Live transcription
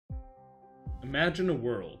Imagine a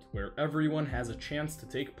world where everyone has a chance to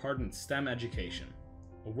take part in STEM education.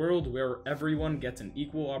 A world where everyone gets an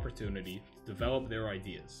equal opportunity to develop their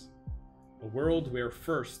ideas. A world where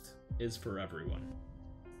first is for everyone.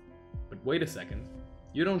 But wait a second,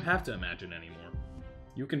 you don't have to imagine anymore.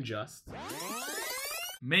 You can just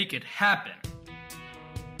make it happen.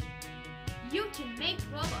 You can make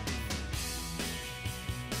robots.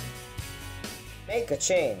 Make a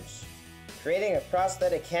change. Creating a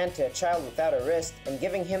prosthetic hand to a child without a wrist and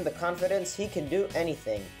giving him the confidence he can do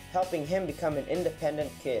anything, helping him become an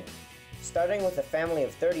independent kid. Starting with a family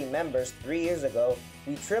of 30 members 3 years ago,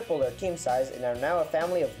 we tripled our team size and are now a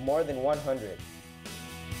family of more than 100.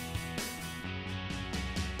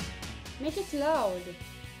 Make it loud!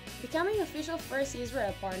 Becoming official FRC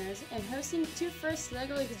Israel partners and hosting 2 First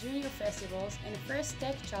LEGO Leagues Junior Festivals and First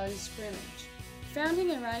Tech Challenge Scrimmage.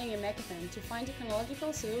 Founding and running a mechathon to find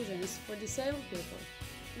technological solutions for disabled people.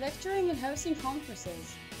 Lecturing and hosting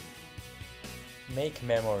conferences. Make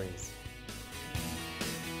memories.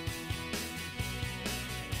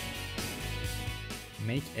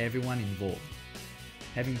 Make everyone involved.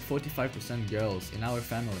 Having 45% girls in our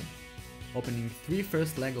family. Opening 3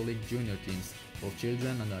 First LEGO League Junior teams for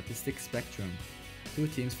children on the autistic spectrum, 2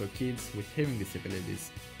 teams for kids with hearing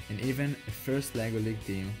disabilities, and even a First LEGO League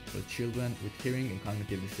team for children with hearing and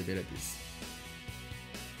cognitive disabilities.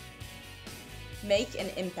 Make an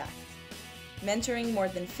impact. Mentoring more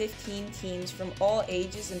than 15 teams from all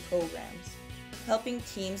ages and programs. Helping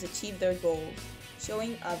teams achieve their goals.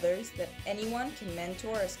 Showing others that anyone can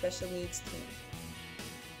mentor a special needs team.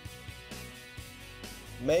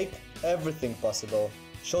 Make everything possible.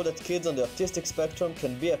 Show that kids on the autistic spectrum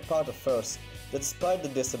can be a part of FIRST, that despite the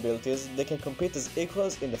disabilities, they can compete as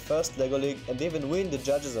equals in the First LEGO League and even win the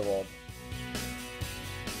Judges Award.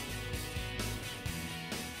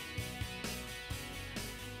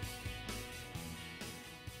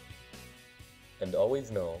 And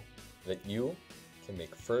always know that you can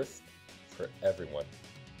make FIRST for everyone.